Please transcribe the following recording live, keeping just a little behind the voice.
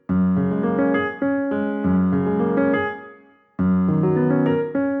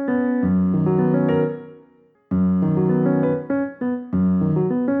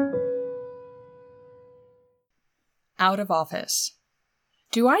Out of office.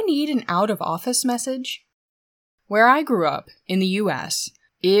 Do I need an out of office message? Where I grew up, in the US,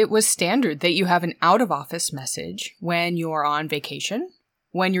 it was standard that you have an out of office message when you're on vacation,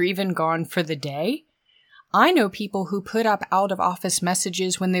 when you're even gone for the day. I know people who put up out of office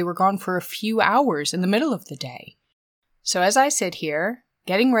messages when they were gone for a few hours in the middle of the day. So as I sit here,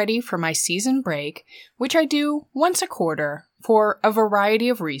 getting ready for my season break, which I do once a quarter for a variety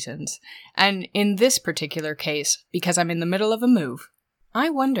of reasons, and in this particular case, because I'm in the middle of a move, I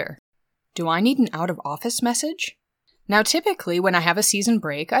wonder, do I need an out-of-office message? Now, typically, when I have a season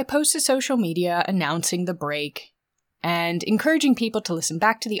break, I post to social media announcing the break and encouraging people to listen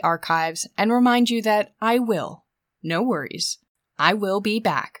back to the archives and remind you that I will, no worries, I will be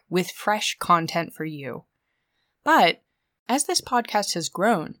back with fresh content for you. But as this podcast has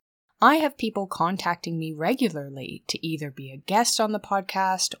grown, I have people contacting me regularly to either be a guest on the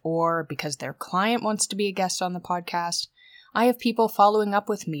podcast or because their client wants to be a guest on the podcast. I have people following up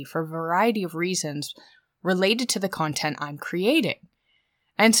with me for a variety of reasons related to the content I'm creating.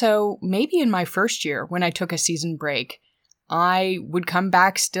 And so maybe in my first year, when I took a season break, I would come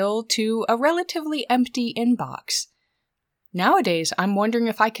back still to a relatively empty inbox. Nowadays, I'm wondering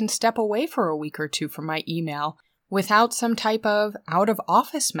if I can step away for a week or two from my email without some type of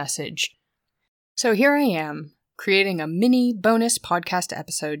out-of-office message. So here I am, creating a mini bonus podcast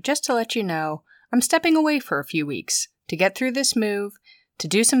episode just to let you know I'm stepping away for a few weeks to get through this move, to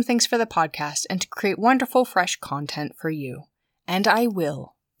do some things for the podcast, and to create wonderful, fresh content for you. And I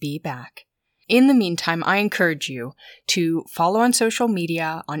will be back. In the meantime, I encourage you to follow on social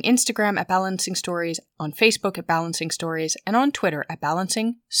media, on Instagram at Balancing Stories, on Facebook at Balancing Stories, and on Twitter at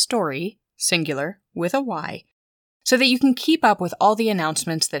Balancing Story, singular, with a Y, so that you can keep up with all the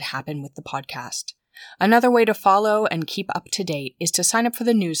announcements that happen with the podcast. Another way to follow and keep up to date is to sign up for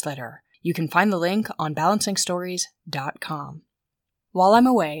the newsletter. You can find the link on balancingstories.com. While I'm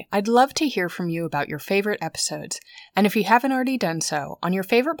away, I'd love to hear from you about your favorite episodes, and if you haven't already done so, on your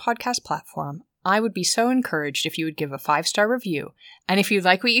favorite podcast platform, I would be so encouraged if you would give a 5-star review, and if you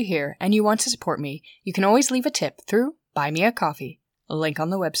like what you hear and you want to support me, you can always leave a tip through Buy Me a Coffee, a link on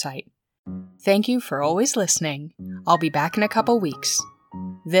the website. Thank you for always listening. I'll be back in a couple weeks.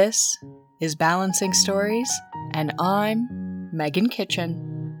 This is Balancing Stories, and I'm Megan Kitchen.